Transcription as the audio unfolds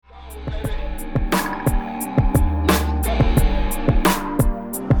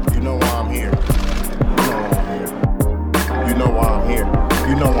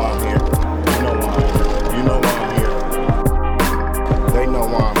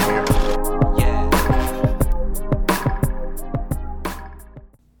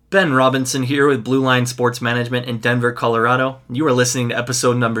Ben Robinson here with Blue Line Sports Management in Denver, Colorado. You are listening to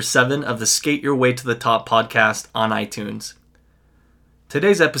episode number 7 of the Skate Your Way to the Top podcast on iTunes.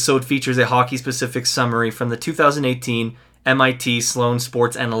 Today's episode features a hockey-specific summary from the 2018 MIT Sloan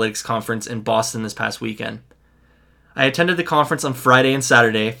Sports Analytics Conference in Boston this past weekend. I attended the conference on Friday and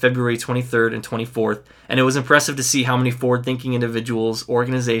Saturday, February 23rd and 24th, and it was impressive to see how many forward-thinking individuals,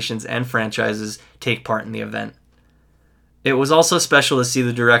 organizations, and franchises take part in the event. It was also special to see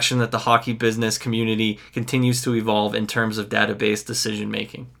the direction that the hockey business community continues to evolve in terms of database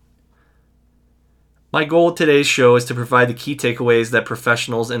decision-making. My goal with today's show is to provide the key takeaways that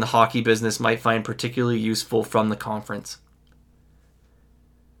professionals in the hockey business might find particularly useful from the conference.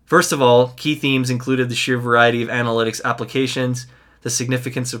 First of all, key themes included the sheer variety of analytics applications, the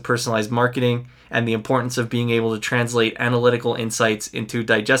significance of personalized marketing, and the importance of being able to translate analytical insights into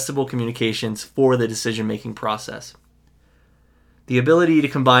digestible communications for the decision-making process. The ability to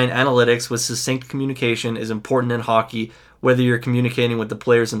combine analytics with succinct communication is important in hockey, whether you're communicating with the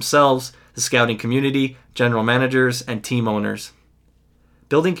players themselves, the scouting community, general managers, and team owners.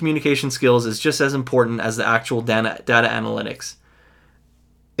 Building communication skills is just as important as the actual data analytics.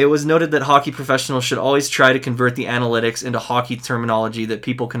 It was noted that hockey professionals should always try to convert the analytics into hockey terminology that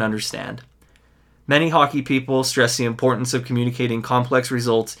people can understand. Many hockey people stress the importance of communicating complex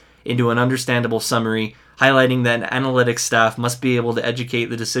results into an understandable summary, highlighting that an analytics staff must be able to educate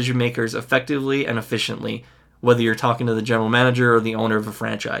the decision makers effectively and efficiently, whether you're talking to the general manager or the owner of a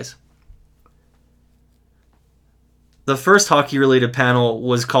franchise. The first hockey-related panel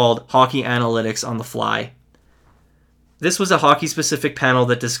was called Hockey Analytics on the Fly. This was a hockey-specific panel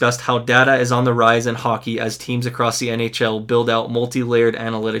that discussed how data is on the rise in hockey as teams across the NHL build out multi-layered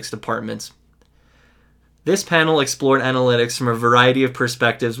analytics departments. This panel explored analytics from a variety of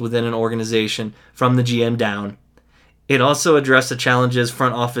perspectives within an organization, from the GM down. It also addressed the challenges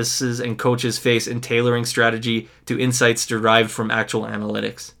front offices and coaches face in tailoring strategy to insights derived from actual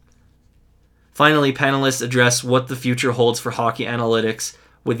analytics. Finally, panelists addressed what the future holds for hockey analytics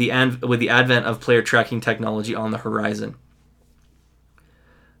with the advent of player tracking technology on the horizon.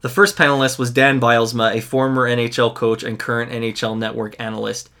 The first panelist was Dan Bylsma, a former NHL coach and current NHL Network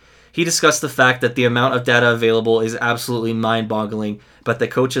analyst. He discussed the fact that the amount of data available is absolutely mind-boggling, but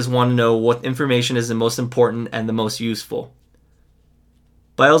that coaches want to know what information is the most important and the most useful.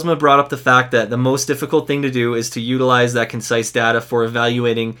 Bylsma brought up the fact that the most difficult thing to do is to utilize that concise data for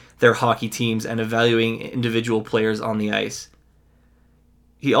evaluating their hockey teams and evaluating individual players on the ice.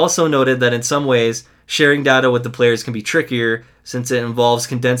 He also noted that in some ways, sharing data with the players can be trickier since it involves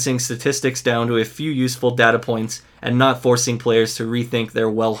condensing statistics down to a few useful data points and not forcing players to rethink their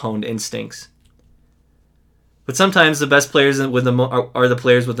well-honed instincts. But sometimes the best players are the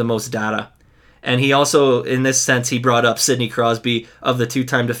players with the most data. And he also, in this sense, he brought up Sidney Crosby of the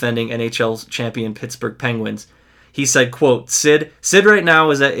two-time defending NHL champion Pittsburgh Penguins. He said, quote, Sid right now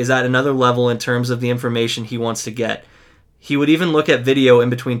is at another level in terms of the information he wants to get. He would even look at video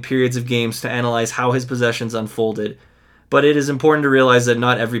in between periods of games to analyze how his possessions unfolded. But it is important to realize that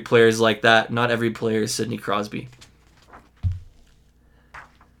not every player is like that. Not every player is Sidney Crosby.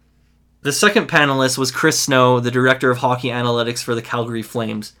 The second panelist was Chris Snow, the director of hockey analytics for the Calgary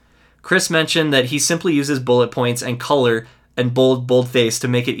Flames. Chris mentioned that he simply uses bullet points and color and boldface to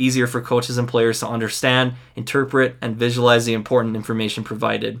make it easier for coaches and players to understand, interpret, and visualize the important information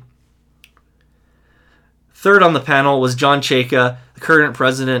provided. Third on the panel was John Chayka, the current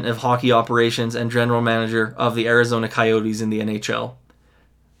president of hockey operations and general manager of the Arizona Coyotes in the NHL.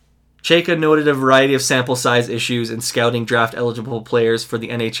 Chayka noted a variety of sample size issues in scouting draft-eligible players for the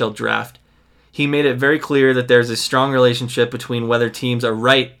NHL draft. He made it very clear that there's a strong relationship between whether teams are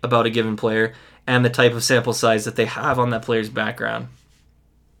right about a given player and the type of sample size that they have on that player's background.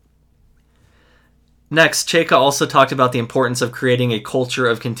 Next, Chayka also talked about the importance of creating a culture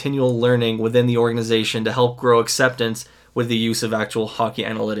of continual learning within the organization to help grow acceptance with the use of actual hockey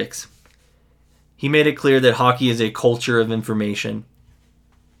analytics. He made it clear that hockey is a culture of information.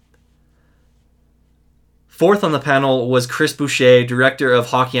 Fourth on the panel was Chris Boucher, Director of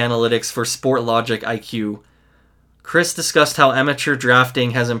Hockey Analytics for Sportlogiq IQ. Chris discussed how amateur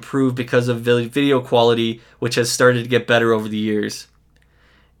drafting has improved because of video quality, which has started to get better over the years.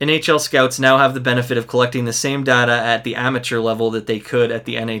 NHL scouts now have the benefit of collecting the same data at the amateur level that they could at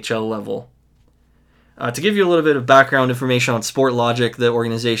the NHL level. To give you a little bit of background information on Sportlogiq, the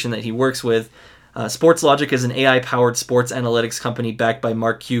organization that he works with, Sportlogiq is an AI-powered sports analytics company backed by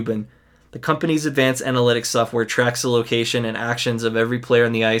Mark Cuban. The company's advanced analytics software tracks the location and actions of every player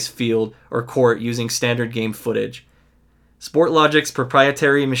on the ice, field, or court using standard game footage. Sportlogiq's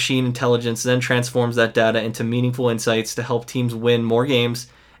proprietary machine intelligence then transforms that data into meaningful insights to help teams win more games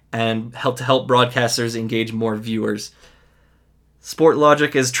and help broadcasters engage more viewers.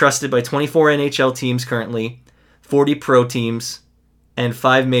 Sportlogiq is trusted by 24 NHL teams currently, 40 pro teams, and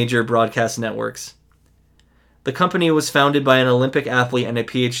 5 major broadcast networks. The company was founded by an Olympic athlete and a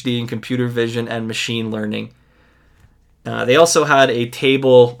PhD in computer vision and machine learning. They also had a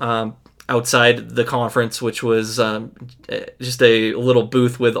table outside the conference, which was just a little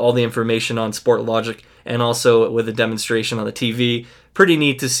booth with all the information on Sportlogiq and also with a demonstration on the TV. Pretty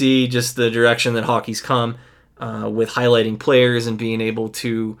neat to see just the direction that hockey's come with highlighting players and being able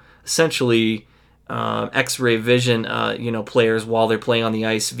to essentially X-ray vision players while they're playing on the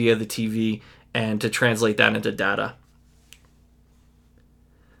ice via the TV and to translate that into data.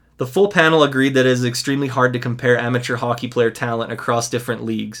 The full panel agreed that it is extremely hard to compare amateur hockey player talent across different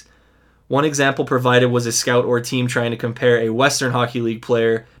leagues. One example provided was a scout or team trying to compare a Western Hockey League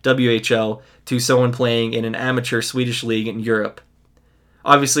player, WHL, to someone playing in an amateur Swedish league in Europe.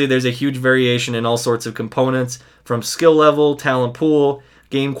 Obviously, there's a huge variation in all sorts of components, from skill level, talent pool,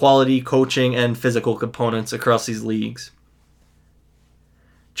 game quality, coaching, and physical components across these leagues.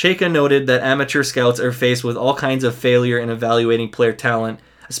 Chayka noted that amateur scouts are faced with all kinds of failure in evaluating player talent,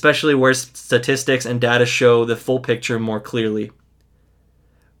 especially where statistics and data show the full picture more clearly.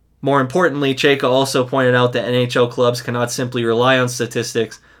 More importantly, Chayka also pointed out that NHL clubs cannot simply rely on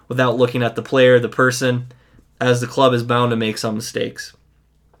statistics without looking at the player, the person, as the club is bound to make some mistakes.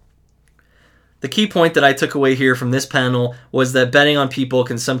 The key point that I took away here from this panel was that betting on people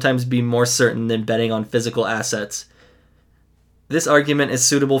can sometimes be more certain than betting on physical assets. This argument is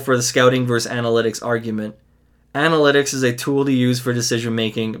suitable for the scouting versus analytics argument. Analytics is a tool to use for decision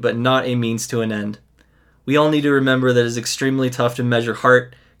making, but not a means to an end. We all need to remember that it is extremely tough to measure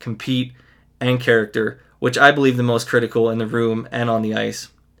heart, compete, and character, which I believe the most critical in the room and on the ice.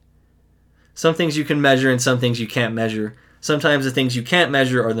 Some things you can measure and some things you can't measure. Sometimes the things you can't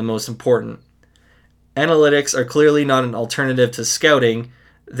measure are the most important. Analytics are clearly not an alternative to scouting.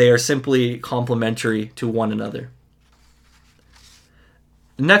 They are simply complementary to one another.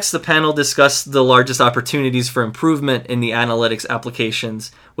 Next, the panel discussed the largest opportunities for improvement in the analytics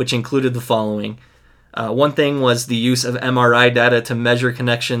applications, which included the following. One thing was the use of MRI data to measure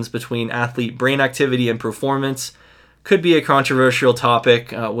connections between athlete brain activity and performance. Could be a controversial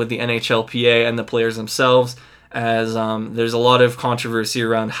topic with the NHLPA and the players themselves, as there's a lot of controversy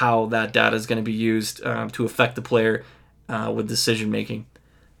around how that data is going to be used to affect the player with decision making.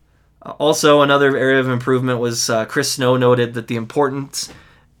 Also, another area of improvement was Chris Snow noted that the importance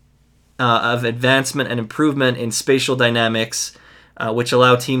of advancement and improvement in spatial dynamics, which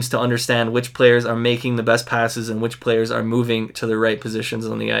allow teams to understand which players are making the best passes and which players are moving to the right positions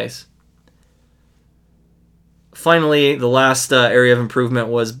on the ice. Finally, the last area of improvement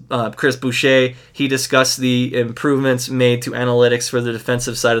was Chris Boucher. He discussed the improvements made to analytics for the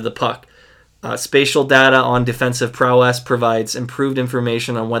defensive side of the puck. Spatial data on defensive prowess provides improved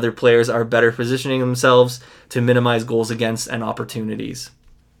information on whether players are better positioning themselves to minimize goals against and opportunities.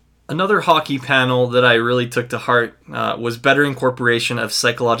 Another hockey panel that I really took to heart was better incorporation of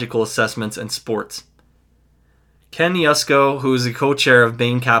psychological assessments in sports. Ken Yusko, who is the co-chair of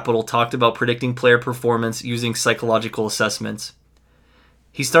Bain Capital, talked about predicting player performance using psychological assessments.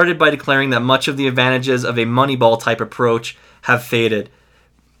 He started by declaring that much of the advantages of a Moneyball type approach have faded,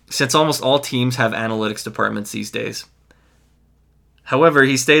 since almost all teams have analytics departments these days. However,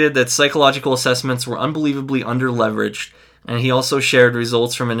 he stated that psychological assessments were unbelievably under-leveraged, and he also shared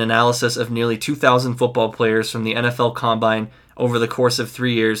results from an analysis of nearly 2,000 football players from the NFL Combine over the course of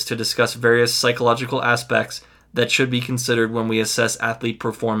 3 years to discuss various psychological aspects that should be considered when we assess athlete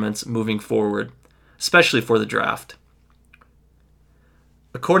performance moving forward, especially for the draft.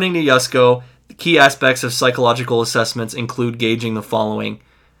 According to Yusko, the key aspects of psychological assessments include gauging the following: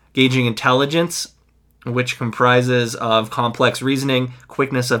 gauging intelligence, which comprises of complex reasoning,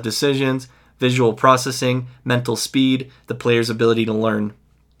 quickness of decisions, visual processing, mental speed, the player's ability to learn.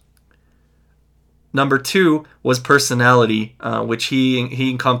 Number 2 was personality, which he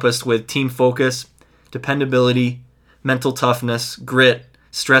encompassed with team focus, dependability, mental toughness, grit,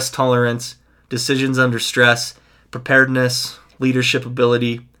 stress tolerance, decisions under stress, preparedness, leadership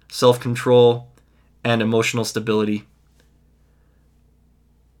ability, self-control, and emotional stability.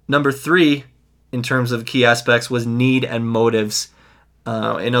 Number 3, in terms of key aspects, was need and motives.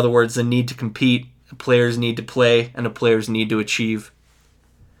 In other words, the need to compete, a player's need to play, and a player's need to achieve.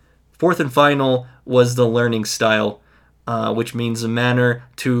 Fourth and final was the learning style, which means the manner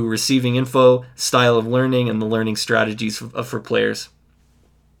to receiving info, style of learning, and the learning strategies for players.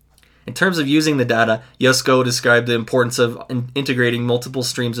 In terms of using the data, Yusko described the importance of integrating multiple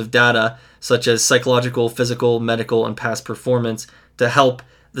streams of data, such as psychological, physical, medical, and past performance, to help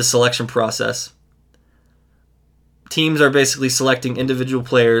the selection process. Teams are basically selecting individual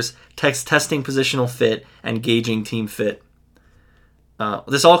players, testing positional fit, and gauging team fit.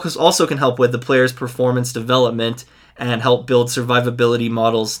 This also can help with the player's performance development and help build survivability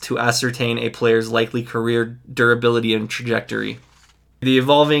models to ascertain a player's likely career durability and trajectory. The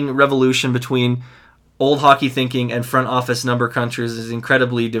evolving revolution between old hockey thinking and front office number crunchers is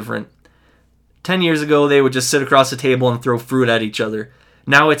incredibly different. 10 years ago, they would just sit across the table and throw fruit at each other.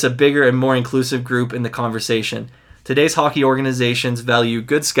 Now it's a bigger and more inclusive group in the conversation. Today's hockey organizations value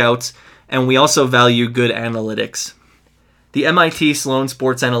good scouts, and we also value good analytics. The MIT Sloan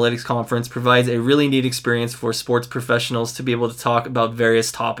Sports Analytics Conference provides a really neat experience for sports professionals to be able to talk about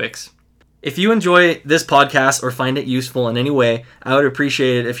various topics. If you enjoy this podcast or find it useful in any way, I would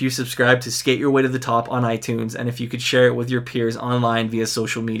appreciate it if you subscribe to Skate Your Way to the Top on iTunes, and if you could share it with your peers online via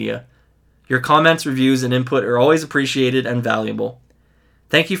social media. Your comments, reviews, and input are always appreciated and valuable.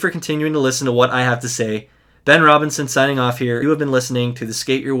 Thank you for continuing to listen to what I have to say. Ben Robinson signing off here. You have been listening to the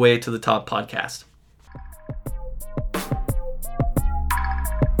Skate Your Way to the Top podcast.